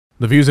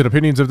The views and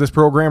opinions of this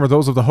program are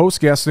those of the host,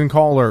 guests, and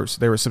callers.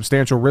 There is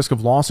substantial risk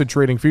of loss in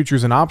trading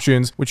futures and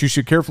options, which you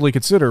should carefully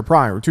consider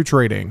prior to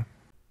trading.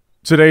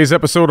 Today's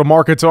episode of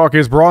Market Talk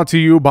is brought to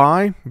you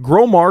by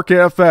Growmark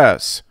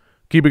FS.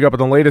 Keeping up with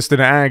the latest in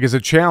ag is a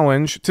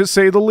challenge, to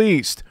say the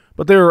least,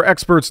 but there are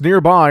experts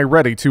nearby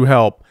ready to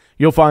help.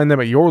 You'll find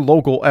them at your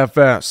local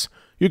FS.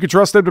 You can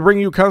trust them to bring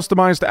you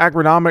customized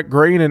agronomic,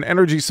 grain, and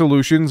energy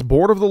solutions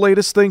bored of the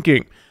latest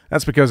thinking.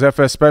 That's because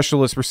FS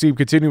specialists receive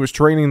continuous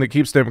training that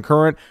keeps them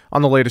current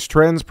on the latest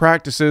trends,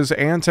 practices,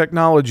 and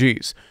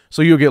technologies.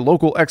 So you'll get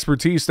local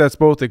expertise that's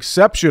both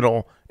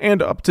exceptional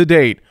and up to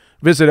date.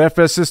 Visit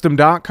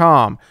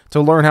fssystem.com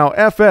to learn how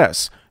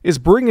FS is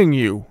bringing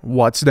you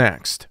what's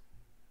next.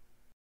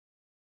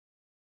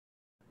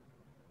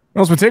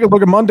 Now, as we take a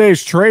look at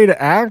Monday's trade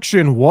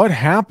action, what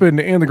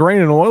happened in the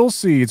grain and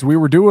oilseeds? We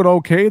were doing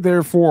okay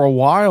there for a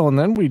while, and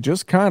then we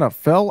just kind of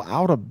fell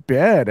out of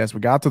bed as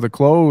we got to the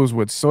close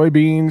with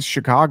soybeans,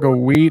 Chicago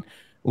wheat,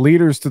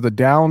 leaders to the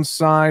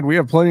downside. We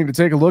have plenty to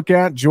take a look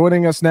at.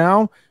 Joining us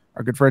now,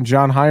 our good friend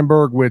John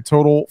Heinberg with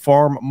Total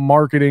Farm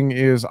Marketing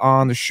is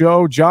on the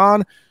show.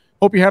 John,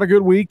 hope you had a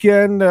good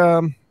weekend.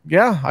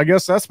 Yeah, I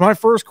guess that's my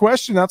first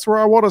question. That's where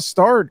I want to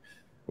start.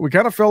 We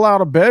kind of fell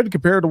out of bed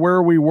compared to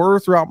where we were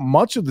throughout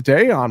much of the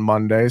day on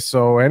Monday.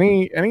 So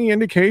any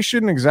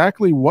indication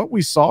exactly what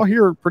we saw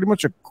here? Pretty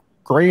much a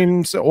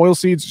grains,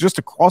 oilseeds just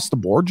across the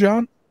board,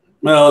 John?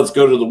 Well, let's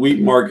go to the wheat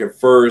market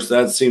first.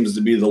 That seems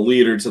to be the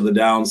leader to the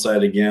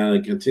downside again. I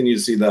continue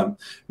to see them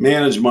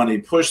manage money,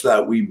 push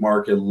that wheat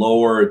market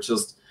lower. It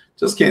just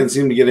can't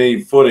seem to get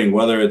any footing,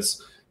 whether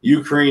it's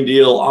Ukraine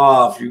deal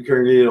off,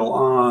 Ukraine deal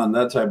on,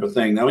 that type of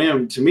thing. Now,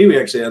 we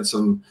actually had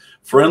some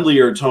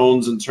friendlier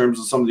tones in terms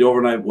of some of the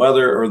overnight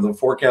weather or the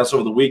forecast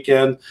over the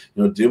weekend.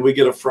 Did we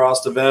get a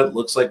frost event?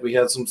 Looks like we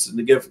had some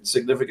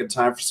significant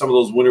time for some of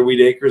those winter wheat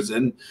acres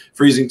in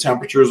freezing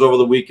temperatures over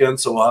the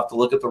weekend. So we'll have to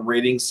look at the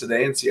ratings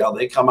today and see how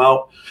they come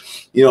out.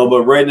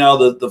 But right now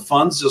the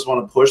funds just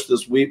want to push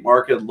this wheat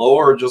market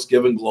lower, just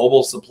given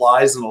global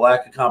supplies and the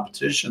lack of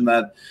competition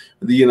that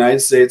the United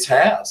States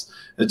has.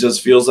 It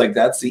just feels like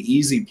that's the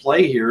easy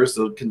play here, is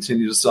to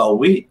continue to sell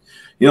wheat.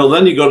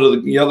 Then you go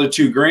to the other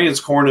two grains,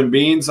 corn and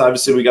beans.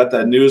 Obviously, we got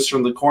that news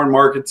from the corn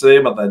market today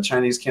about that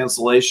Chinese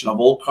cancellation of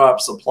old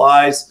crop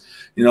supplies.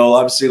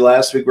 Obviously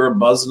last week we were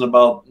buzzing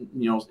about,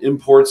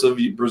 imports of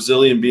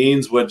Brazilian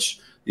beans, which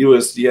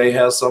USDA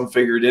has some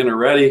figured in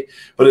already,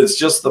 but it's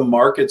just the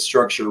market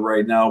structure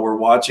right now. We're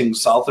watching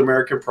South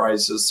American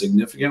prices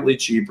significantly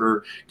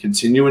cheaper,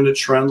 continuing to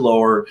trend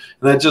lower,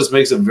 and that just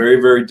makes it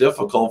very, very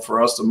difficult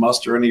for us to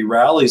muster any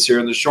rallies here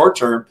in the short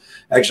term.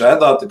 Actually, I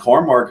thought the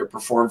corn market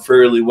performed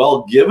fairly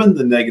well given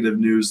the negative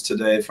news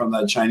today from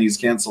that Chinese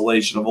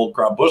cancellation of old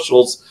crop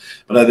bushels,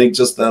 but I think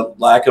just that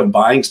lack of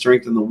buying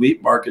strength in the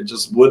wheat market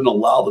just wouldn't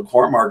allow the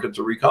corn market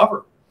to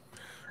recover.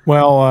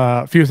 Well,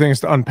 a few things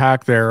to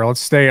unpack there. Let's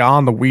stay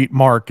on the wheat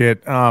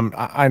market.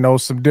 I know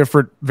some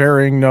different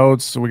varying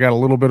notes. So we got a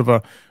little bit of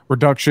a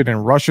reduction in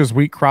Russia's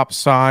wheat crop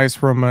size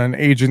from an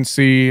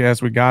agency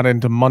as we got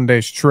into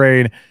Monday's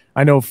trade.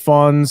 I know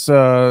funds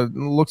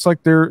looks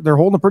like they're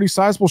holding a pretty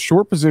sizable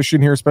short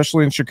position here,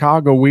 especially in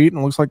Chicago wheat,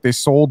 and it looks like they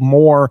sold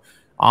more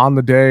on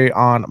the day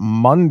on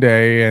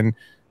Monday. And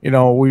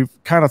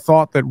we've kind of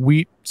thought that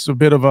wheat's a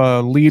bit of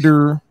a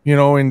leader,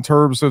 in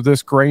terms of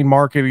this grain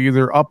market,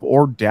 either up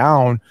or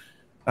down.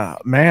 I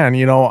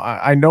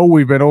know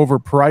we've been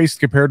overpriced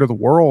compared to the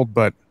world,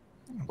 but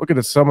looking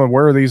at some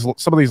of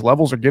these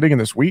levels are getting in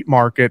this wheat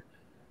market,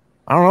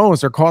 I don't know.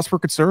 Is there cause for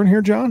concern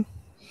here, John?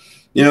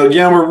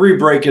 We're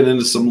re-breaking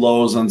into some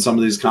lows on some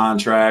of these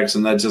contracts,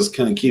 and that just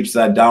kind of keeps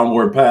that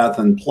downward path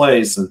in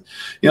place. And,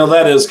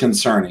 that is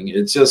concerning.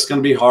 It's just going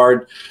to be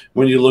hard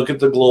when you look at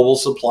the global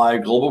supply,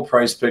 global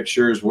price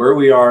pictures, where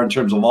we are in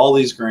terms of all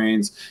these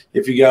grains.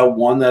 If you got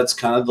one that's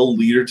kind of the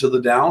leader to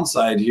the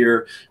downside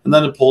here, and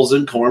then it pulls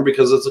in corn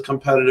because it's a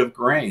competitive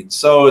grain.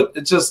 So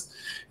it's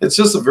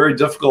just a very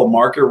difficult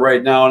market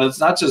right now. And it's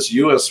not just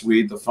U.S.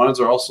 wheat. The funds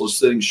are also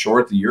sitting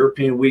short the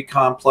European wheat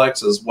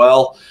complex as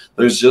well.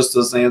 There's just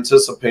this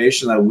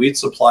anticipation that wheat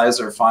supplies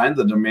are fine.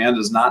 The demand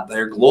is not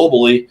there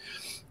globally,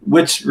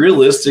 which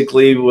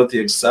realistically, with the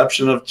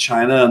exception of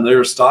China and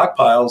their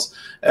stockpiles,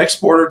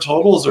 exporter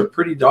totals are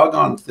pretty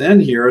doggone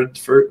thin here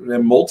for a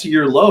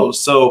multi-year low.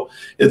 So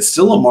it's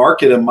still a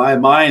market in my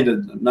mind.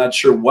 I'm not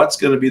sure what's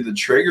going to be the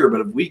trigger,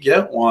 but if we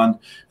get one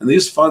and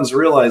these funds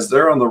realize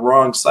they're on the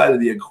wrong side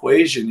of the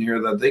equation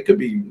here, that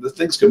the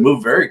things could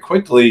move very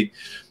quickly,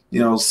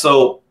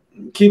 so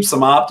keep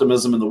some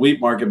optimism in the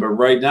wheat market. But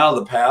right now,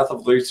 the path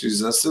of least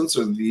resistance,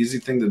 or the easy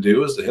thing to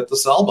do, is to hit the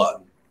sell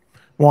button.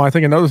 Well, I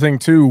think another thing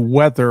too,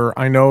 weather.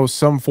 I know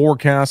some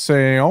forecasts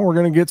say, we're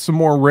going to get some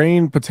more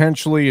rain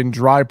potentially in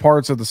dry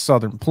parts of the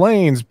southern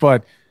plains,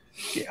 but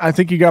I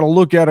think you got to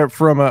look at it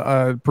from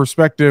a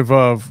perspective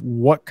of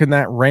what can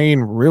that rain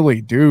really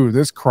do?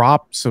 This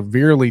crop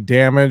severely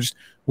damaged.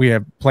 We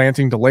have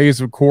planting delays,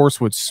 of course,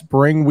 with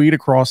spring wheat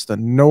across the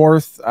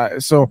north. I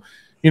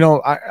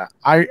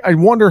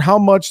wonder how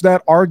much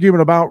that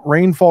argument about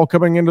rainfall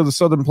coming into the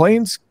southern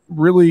plains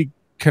really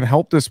can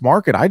help this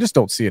market. I just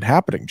don't see it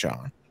happening,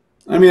 John.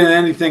 I mean,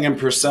 anything in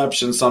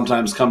perception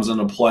sometimes comes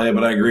into play,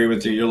 but I agree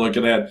with you. You're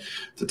looking at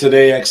the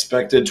today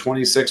expected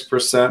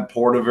 26%,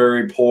 poor to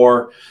very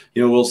poor.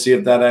 We'll see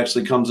if that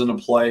actually comes into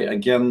play.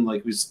 Again,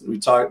 like we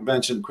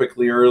mentioned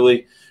quickly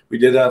early, we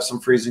did have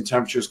some freezing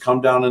temperatures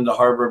come down into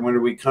Heinberg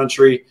winter wheat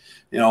country.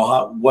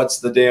 What's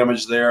the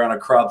damage there on a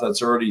crop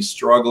that's already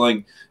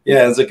struggling?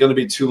 Yeah, is it going to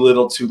be too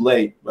little, too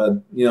late?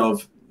 But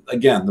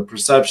again, the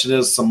perception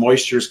is some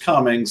moisture is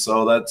coming,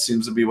 so that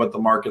seems to be what the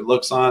market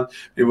looks on,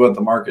 maybe what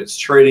the market's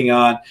trading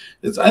on.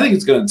 I think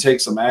it's going to take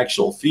some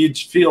actual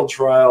field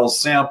trials,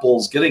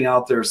 samples, getting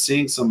out there,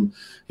 seeing some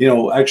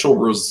actual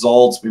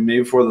results, maybe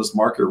before this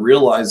market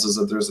realizes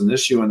that there's an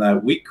issue in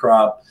that wheat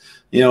crop.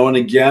 And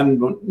again,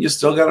 you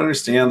still got to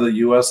understand the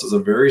U.S. is a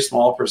very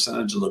small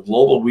percentage of the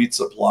global wheat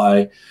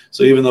supply.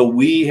 So even though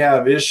we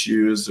have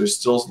issues, there's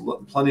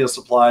still plenty of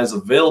supplies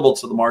available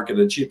to the market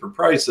at cheaper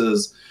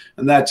prices.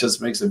 And that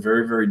just makes it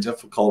very, very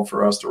difficult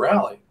for us to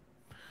rally.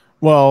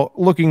 Well,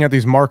 looking at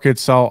these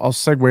markets, I'll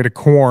segue to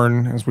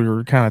corn as we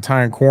were kind of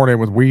tying corn in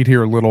with wheat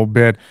here a little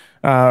bit.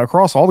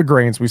 Across all the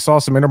grains, we saw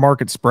some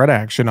intermarket spread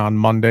action on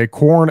Monday,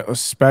 corn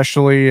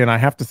especially. And I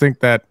have to think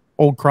that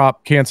old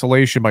crop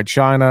cancellation by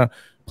China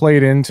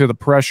played into the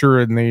pressure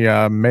in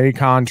the May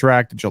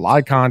contract, the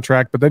July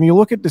contract. But then you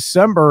look at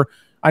December.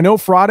 I know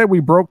Friday we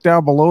broke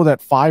down below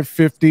that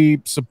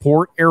 550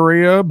 support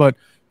area, but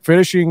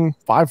finishing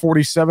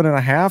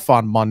 547.5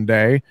 on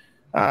Monday,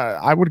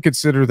 I would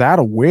consider that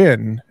a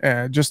win,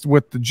 just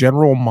with the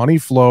general money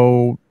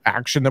flow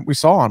action that we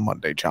saw on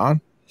Monday, John.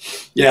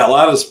 Yeah, a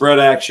lot of spread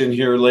action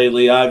here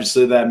lately.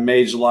 Obviously, that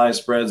May-July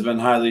spread has been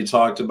highly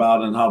talked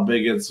about and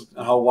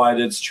how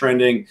wide it's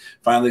trending.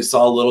 Finally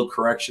saw a little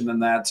correction in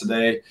that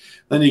today.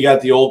 Then you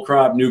got the old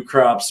crop, new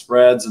crop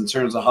spreads in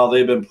terms of how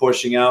they've been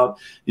pushing out.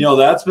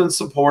 That's been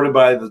supported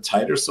by the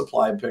tighter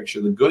supply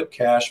picture, the good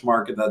cash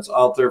market that's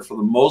out there for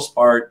the most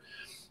part.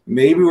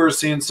 Maybe we're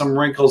seeing some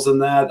wrinkles in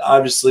that.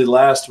 Obviously,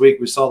 last week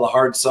we saw the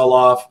hard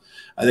sell-off.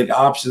 I think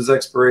options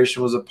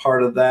expiration was a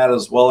part of that,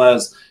 as well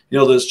as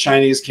this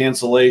Chinese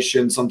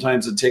cancellation.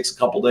 Sometimes it takes a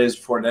couple days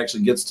before it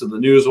actually gets to the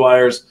news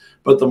wires,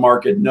 but the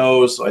market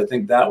knows. So I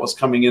think that was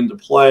coming into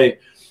play.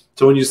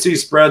 So when you see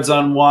spreads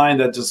unwind,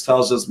 that just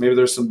tells us maybe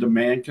there's some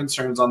demand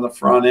concerns on the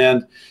front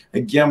end.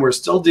 Again, we're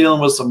still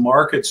dealing with some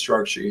market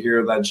structure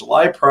here. That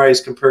July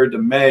price compared to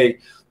May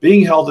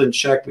being held in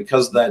check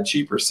because of that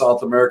cheaper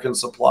South American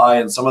supply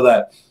and some of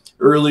that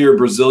earlier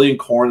Brazilian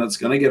corn that's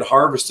going to get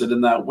harvested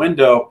in that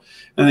window.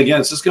 And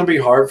again, it's just going to be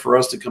hard for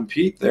us to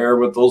compete there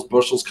with those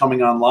bushels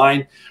coming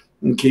online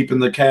and keeping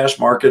the cash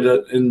market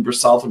in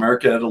South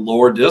America at a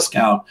lower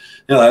discount.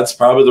 That's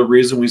probably the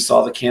reason we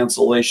saw the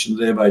cancellation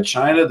today by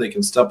China. They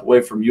can step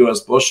away from U.S.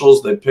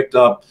 bushels they picked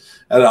up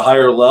at a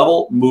higher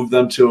level, move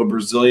them to a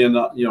Brazilian,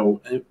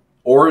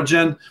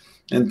 origin,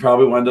 and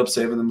probably wind up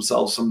saving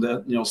themselves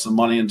some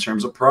money in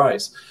terms of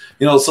price.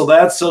 So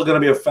that's still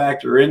going to be a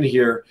factor in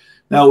here.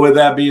 Now, with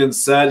that being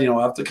said, we'll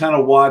have to kind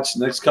of watch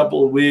the next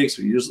couple of weeks.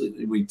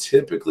 We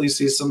typically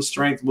see some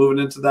strength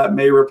moving into that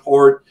May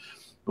report.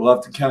 We'll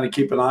have to kind of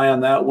keep an eye on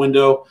that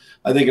window.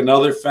 I think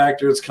another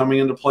factor that's coming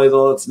into play,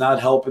 though, that's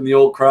not helping the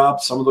old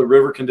crop, some of the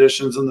river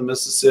conditions in the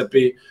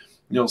Mississippi,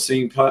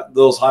 seeing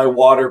those high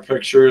water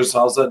pictures.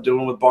 How's that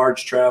doing with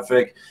barge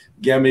traffic?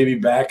 Again, maybe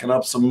backing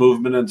up some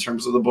movement in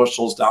terms of the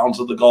bushels down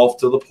to the Gulf,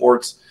 to the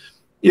ports.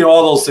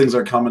 All those things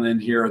are coming in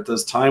here at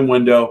this time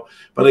window.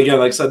 But again,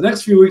 like I said,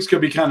 next few weeks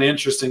could be kind of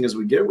interesting as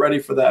we get ready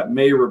for that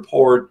May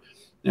report,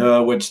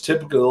 which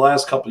typically the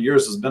last couple of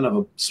years has been of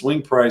a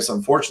swing price,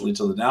 unfortunately,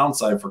 to the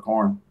downside for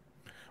corn.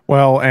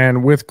 Well,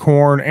 and with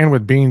corn and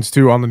with beans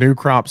too, on the new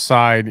crop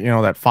side,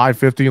 that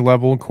 550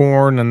 level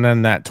corn and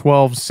then that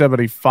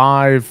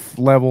 1275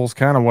 level is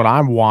kind of what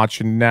I'm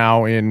watching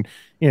now in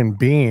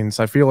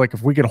beans. I feel like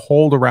if we could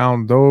hold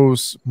around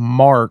those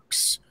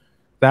marks,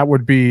 that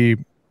would be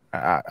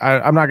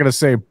I'm not going to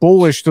say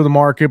bullish to the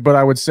market, but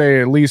I would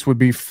say at least would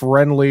be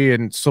friendly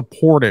and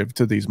supportive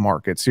to these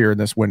markets here in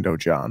this window,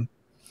 John.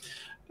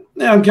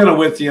 Yeah, I'm kind of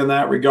with you in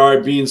that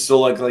regard. Beans still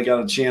like they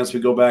got a chance.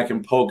 We go back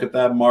and poke at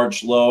that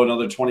March low,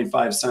 another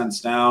 25 cents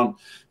down.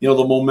 The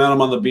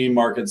momentum on the bean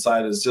market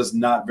side is just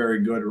not very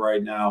good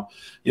right now.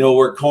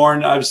 Where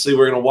corn, obviously,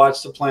 we're going to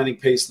watch the planting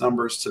pace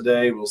numbers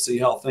today. We'll see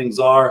how things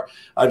are.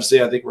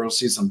 Obviously, I think we're going to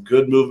see some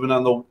good movement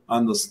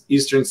on the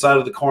eastern side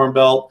of the Corn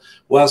Belt.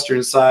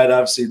 Western side,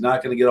 obviously,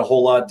 not going to get a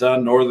whole lot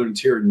done. Northern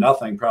tier,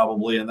 nothing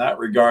probably in that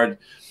regard.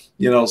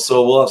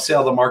 So we'll have to see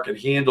how the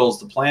market handles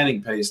the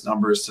planting pace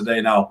numbers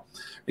today. Now,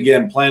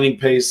 again, planting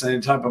pace,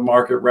 any type of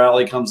market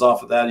rally comes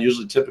off of that.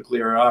 Usually,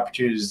 typically, are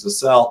opportunities to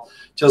sell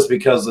just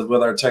because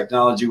with our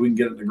technology, we can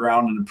get it in the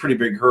ground in a pretty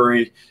big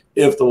hurry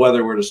if the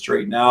weather were to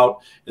straighten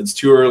out. It's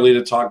too early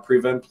to talk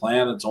prevent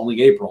plan. It's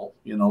only April,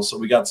 so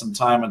we got some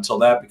time until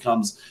that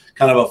becomes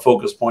kind of a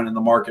focus point in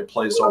the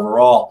marketplace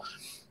overall.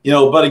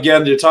 But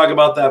again, to talk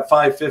about that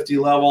 550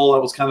 level,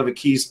 that was kind of a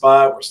key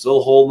spot. We're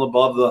still holding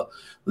above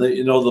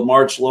the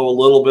March low a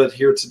little bit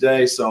here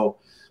today. So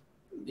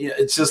yeah,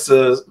 it's just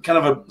a kind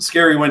of a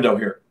scary window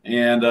here.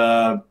 And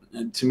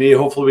And to me,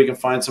 hopefully we can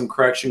find some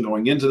correction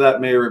going into that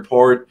May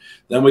report.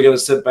 Then we got to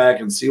sit back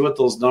and see what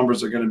those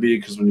numbers are going to be,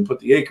 because when you put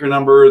the acre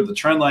number, the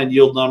trend line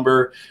yield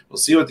number, we'll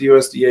see what the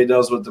USDA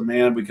does with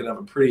demand. We could have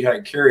a pretty high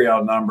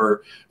carryout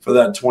number for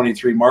that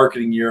 23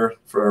 marketing year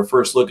for our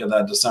first look at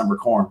that December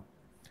corn.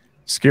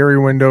 Scary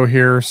window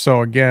here.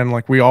 So again,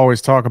 like we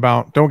always talk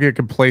about, don't get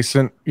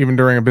complacent even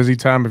during a busy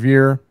time of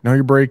year. Know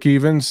your break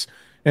evens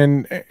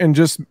and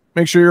just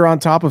make sure you're on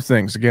top of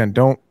things. Again,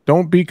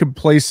 don't be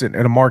complacent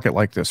in a market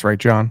like this, right,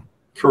 John?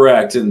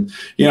 Correct. And,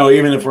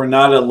 even if we're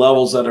not at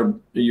levels that are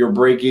your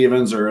break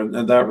evens or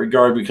in that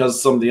regard, because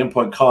of some of the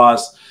input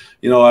costs,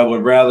 I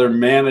would rather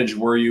manage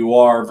where you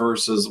are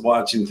versus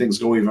watching things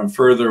go even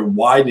further,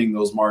 widening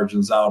those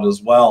margins out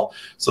as well.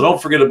 So don't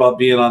forget about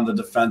being on the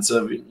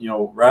defensive.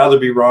 Rather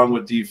be wrong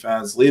with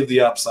defense, leave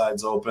the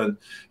upsides open.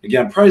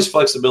 Again, price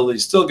flexibility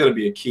is still going to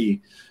be a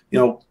key.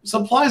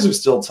 Supplies are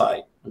still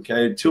tight.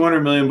 Okay,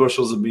 200 million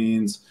bushels of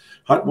beans,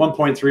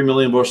 1.3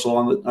 million bushel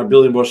on a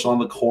billion bushel on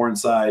the corn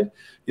side.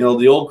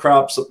 The old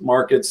crops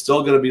market's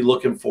still going to be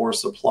looking for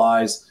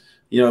supplies.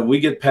 We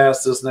get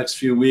past this next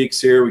few weeks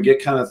here, we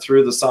get kind of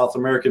through the South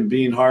American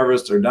bean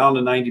harvest, or down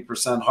to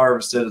 90%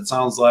 harvested. It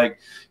sounds like,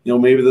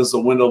 maybe this is a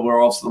window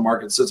where also the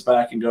market sits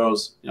back and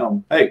goes,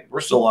 hey,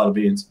 we're still out of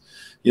beans.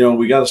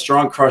 We got a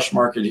strong crush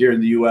market here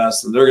in the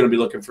U.S., and they're going to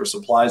be looking for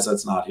supplies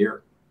that's not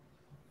here.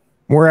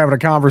 We're having a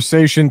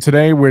conversation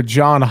today with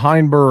John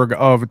Heinberg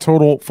of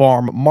Total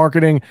Farm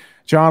Marketing.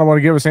 John, I want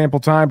to give us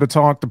ample time to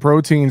talk the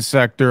protein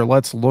sector.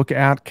 Let's look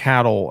at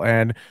cattle.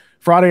 And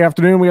Friday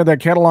afternoon, we had that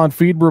cattle on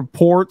feed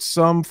report.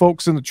 Some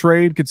folks in the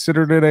trade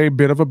considered it a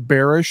bit of a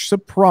bearish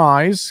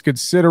surprise,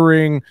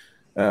 considering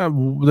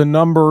the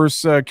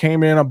numbers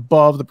came in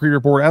above the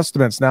pre-report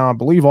estimates. Now, I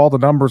believe all the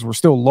numbers were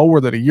still lower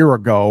than a year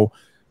ago.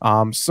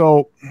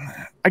 So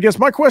I guess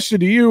my question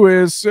to you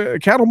is,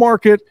 cattle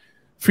market,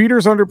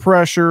 feeders under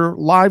pressure,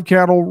 live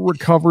cattle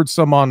recovered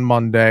some on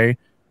Monday.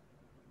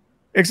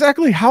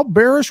 Exactly how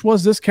bearish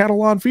was this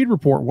cattle on feed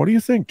report? What do you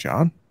think,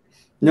 John?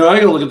 I got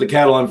to look at the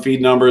cattle on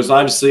feed numbers.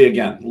 Obviously,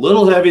 again, a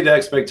little heavy to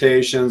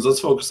expectations. Let's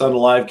focus on the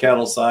live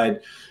cattle side.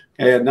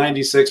 At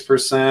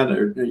 96%,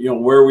 or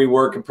where we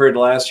were compared to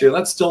last year,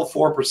 that's still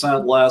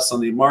 4% less on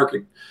the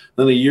market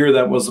than a year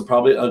that was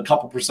probably a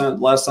couple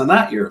percent less than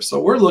that year. So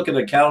we're looking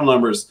at cattle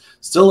numbers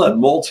still at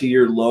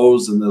multi-year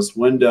lows in this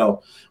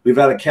window. We've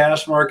had a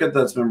cash market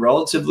that's been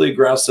relatively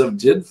aggressive,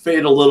 did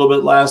fade a little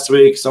bit last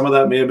week. Some of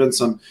that may have been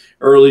some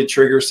early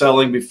trigger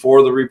selling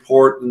before the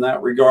report in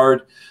that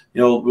regard.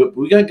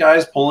 We got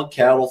guys pulling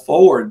cattle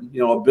forward.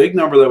 A big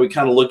number that we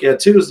kind of look at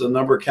too is the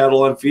number of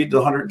cattle on feed to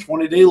the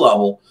 120-day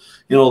level.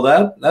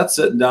 That's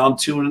sitting down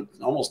to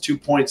almost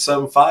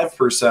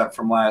 2.75%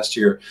 from last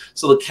year.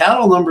 So the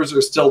cattle numbers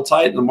are still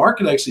tight, and the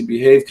market actually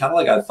behaved kind of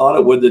like I thought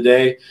it would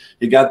today.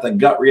 You got the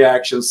gut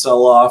reaction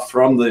sell off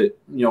from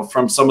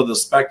from some of the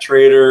spec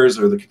traders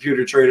or the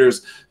computer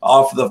traders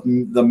off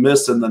the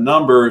miss in the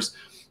numbers.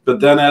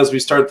 But then as we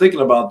start thinking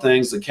about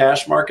things, the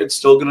cash market's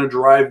still going to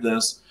drive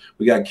this.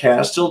 We got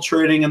cash still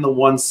trading in the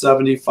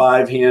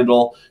 175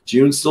 handle.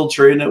 June still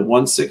trading at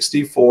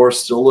 164,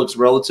 still looks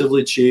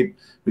relatively cheap.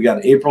 We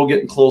got April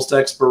getting close to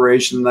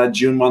expiration, and that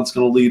June month's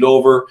going to lead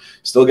over.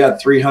 Still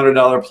got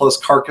 $300 plus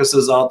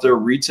carcasses out there.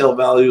 Retail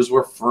values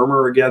were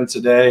firmer again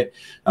today.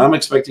 I'm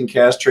expecting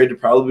cash trade to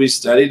probably be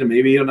steady to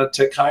maybe even a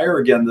tick higher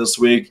again this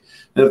week.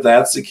 And if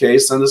that's the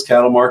case, then this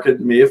cattle market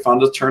may have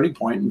found a turning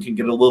point and can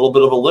get a little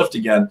bit of a lift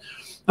again.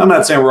 I'm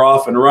not saying we're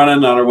off and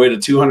running on our way to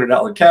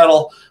 $200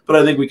 cattle, but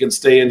I think we can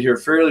stay in here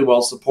fairly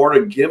well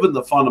supported given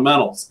the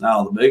fundamentals.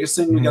 Now, the biggest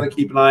thing we got to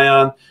keep an eye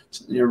on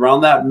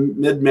around that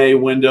mid-May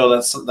window,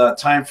 that's that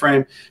time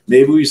frame.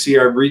 Maybe we see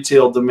our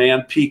retail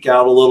demand peak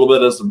out a little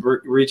bit as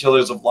the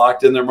retailers have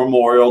locked in their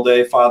Memorial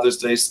Day, Father's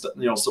Day,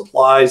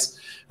 supplies,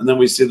 and then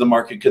we see the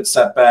market could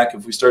set back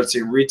if we start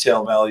seeing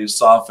retail values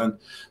soften.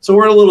 So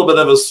we're at a little bit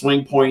of a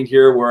swing point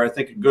here where I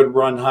think a good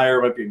run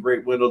higher might be a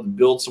great window to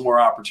build some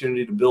more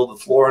opportunity to build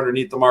the floor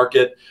underneath the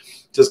market.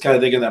 Just kind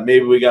of thinking that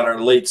maybe we got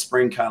our late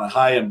spring kind of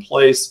high in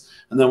place,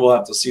 and then we'll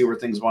have to see where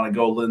things want to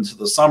go into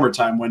the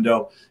summertime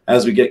window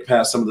as we get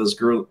past some of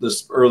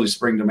this early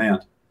spring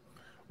demand.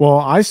 Well,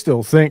 I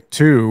still think,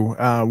 too,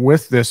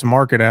 with this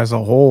market as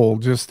a whole,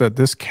 just that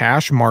this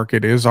cash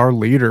market is our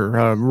leader,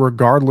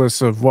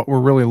 regardless of what we're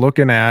really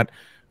looking at.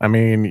 I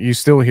mean, you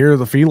still hear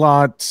the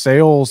feedlot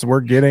sales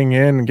we're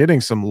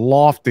getting some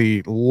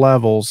lofty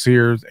levels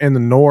here in the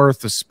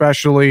north,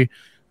 especially.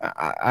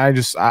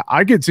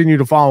 I continue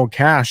to follow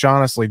cash,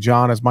 honestly,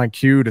 John, as my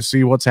cue to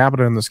see what's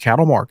happening in this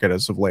cattle market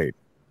as of late.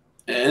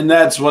 And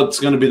that's what's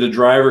going to be the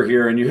driver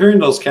here. And you're hearing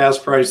those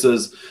cash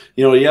prices,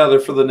 yeah, they're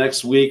for the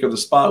next week or the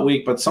spot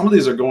week, but some of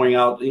these are going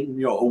out,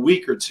 a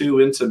week or two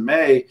into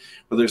May,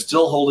 where they're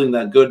still holding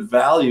that good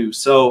value.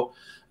 So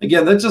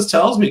again, that just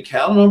tells me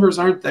cattle numbers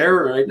aren't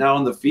there right now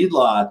in the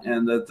feedlot,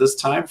 and that this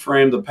time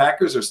frame, the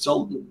packers are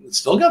still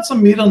got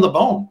some meat on the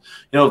bone.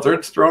 If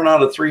they're throwing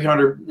out a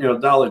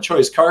 $300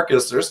 choice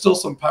carcass, there's still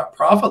some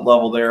profit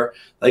level there.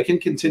 They can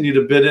continue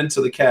to bid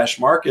into the cash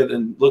market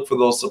and look for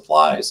those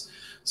supplies.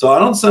 So I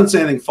don't sense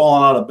anything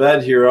falling out of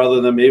bed here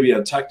other than maybe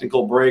a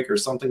technical break or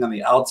something on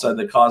the outside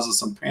that causes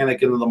some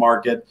panic into the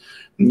market.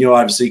 And,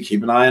 obviously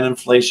keep an eye on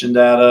inflation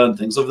data and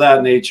things of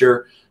that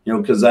nature,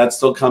 because that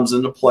still comes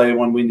into play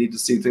when we need to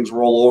see things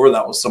roll over.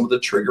 That was some of the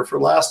trigger for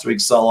last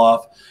week's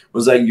sell-off,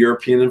 was that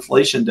European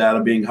inflation data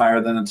being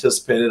higher than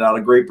anticipated out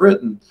of Great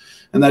Britain.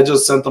 And that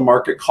just sent the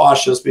market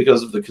cautious,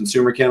 because if the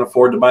consumer can't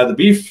afford to buy the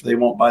beef, they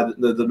won't buy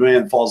the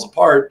demand falls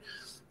apart.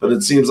 But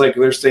it seems like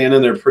they're staying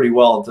in there pretty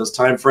well at this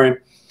time frame.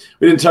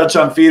 We didn't touch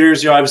on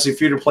feeders. Obviously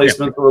feeder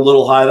placements were a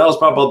little high. That was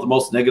probably about the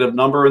most negative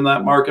number in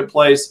that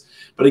marketplace.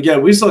 But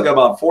again, we still got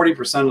about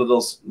 40% of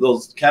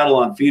those cattle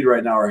on feed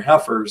right now are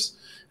heifers.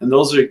 And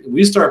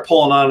we start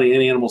pulling on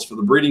any animals for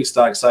the breeding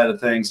stock side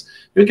of things.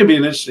 It could be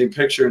an interesting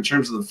picture in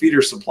terms of the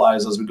feeder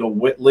supplies as we go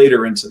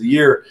later into the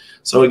year.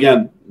 So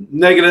again,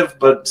 negative,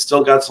 but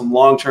still got some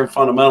long-term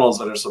fundamentals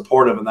that are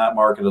supportive in that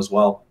market as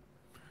well.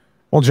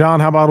 Well, John,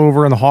 how about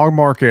over in the hog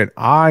market?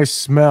 I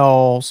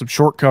smell some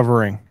short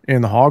covering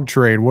in the hog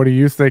trade. What are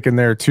you thinking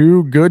there?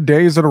 2 good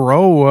days in a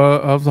row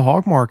of the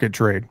hog market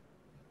trade.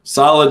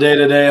 Solid day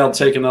today. I'll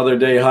take another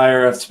day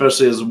higher,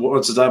 especially as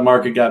that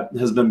market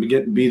has been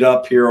getting beat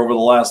up here over the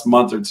last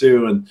month or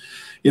two. And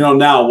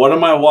now what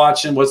am I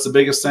watching? What's the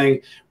biggest thing?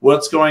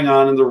 What's going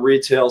on in the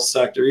retail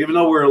sector? Even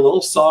though we're a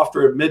little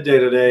softer at midday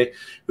today,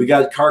 we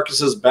got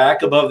carcasses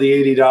back above the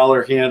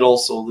 $80 handle.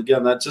 So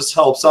again, that just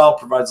helps out,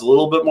 provides a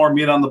little bit more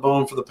meat on the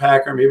bone for the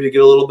packer, maybe to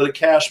get a little bit of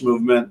cash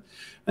movement.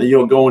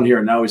 Going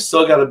here. Now we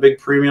still got a big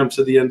premium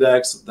to the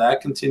index.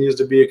 That continues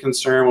to be a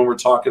concern when we're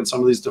talking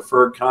some of these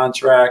deferred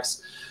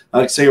contracts.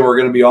 Like I say, we're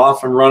going to be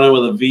off and running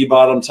with a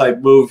V-bottom type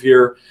move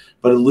here,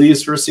 but at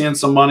least we're seeing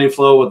some money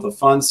flow with the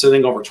fund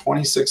sitting over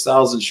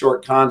 26,000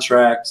 short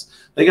contracts.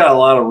 They got a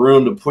lot of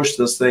room to push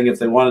this thing if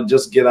they want to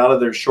just get out of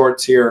their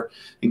shorts here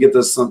and get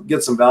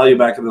some value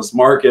back in this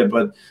market.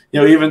 But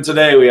even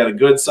today we had a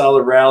good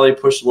solid rally,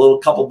 pushed a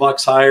couple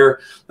bucks higher.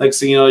 Next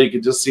thing you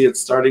could just see it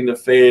starting to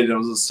fade. It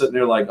was just sitting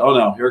there like, oh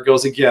no, here it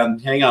goes again.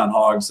 Hang on,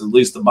 hogs. At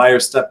least the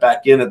buyers stepped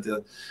back in at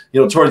the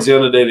towards the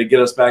end of the day to get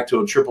us back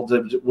to a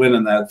triple-digit win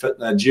in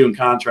that June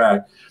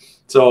contract.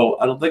 So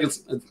I think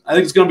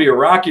it's going to be a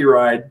rocky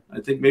ride.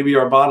 I think maybe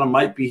our bottom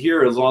might be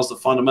here as long as the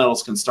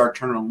fundamentals can start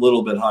turning a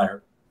little bit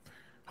higher.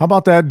 How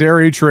about that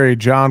dairy trade,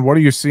 John? What are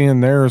you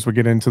seeing there as we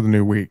get into the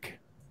new week?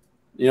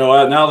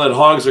 Now that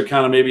hogs are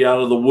kind of maybe out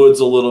of the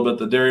woods a little bit,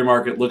 the dairy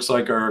market looks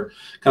like our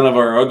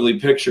ugly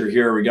picture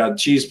here. We got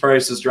cheese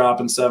prices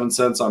dropping 7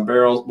 cents on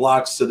barrel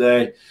blocks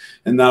today,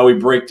 and now we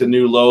break to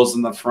new lows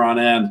in the front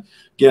end.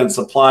 Again,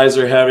 supplies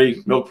are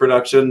heavy. Milk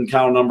production,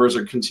 cow numbers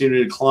are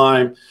continuing to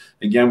climb.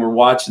 Again, we're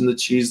watching the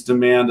cheese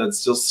demand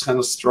that's just kind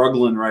of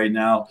struggling right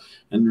now.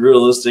 And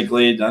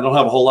realistically, I don't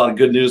have a whole lot of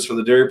good news for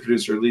the dairy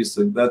producer, at least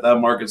that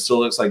market still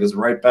looks like it's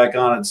right back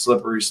on its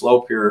slippery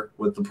slope here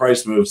with the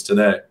price moves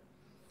today.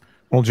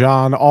 Well,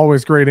 John,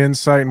 always great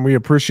insight, and we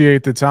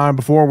appreciate the time.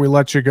 Before we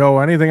let you go,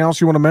 anything else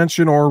you want to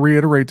mention or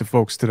reiterate to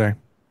folks today?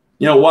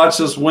 Watch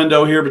this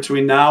window here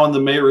between now and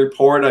the May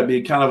report. I'd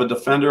be kind of a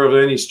defender of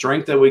any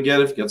strength that we get.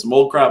 If you get some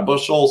old crop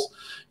bushels,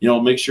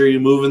 make sure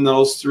you're moving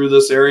those through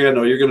this area. I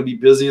know you're going to be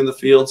busy in the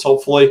fields,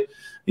 hopefully,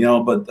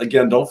 but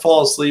again, don't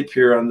fall asleep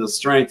here on the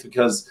strength,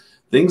 because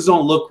things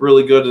don't look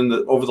really good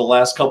over the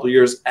last couple of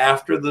years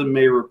after the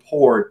May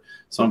report.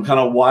 So I'm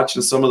kind of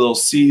watching some of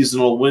those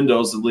seasonal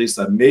windows, at least,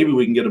 that maybe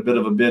we can get a bit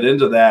of a bid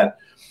into that.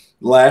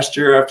 Last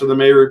year after the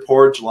May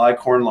report, July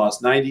corn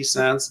lost 90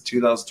 cents. In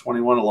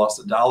 2021, it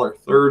lost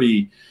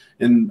 $1.30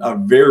 in a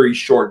very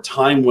short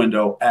time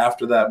window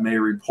after that May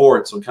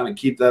report. So kind of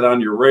keep that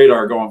on your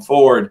radar going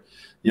forward.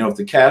 If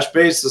the cash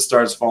basis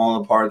starts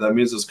falling apart, that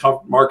means this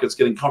market's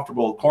getting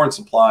comfortable with corn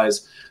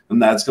supplies,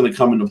 and that's going to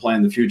come into play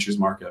in the futures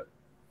market.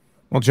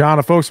 Well, John,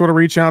 if folks want to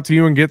reach out to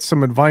you and get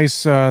some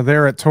advice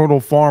there at Total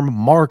Farm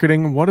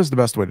Marketing, what is the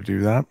best way to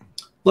do that?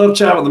 Love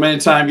chat with them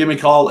anytime. Give me a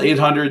call,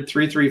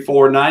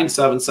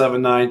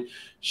 800-334-9779.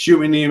 Shoot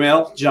me an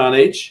email,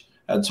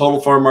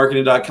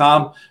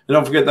 johnh@totalfarmmarketing.com. And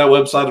don't forget that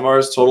website of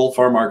ours,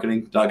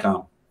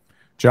 totalfarmmarketing.com.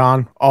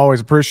 John,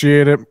 always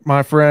appreciate it,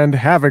 my friend.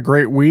 Have a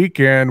great week,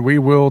 and we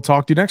will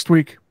talk to you next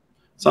week.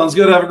 Sounds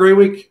good. Have a great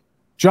week.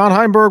 John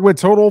Heinberg with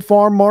Total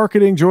Farm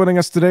Marketing joining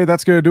us today.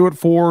 That's going to do it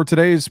for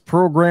today's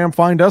program.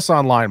 Find us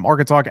online,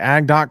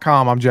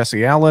 markettalkag.com. I'm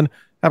Jesse Allen.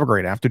 Have a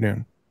great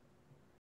afternoon.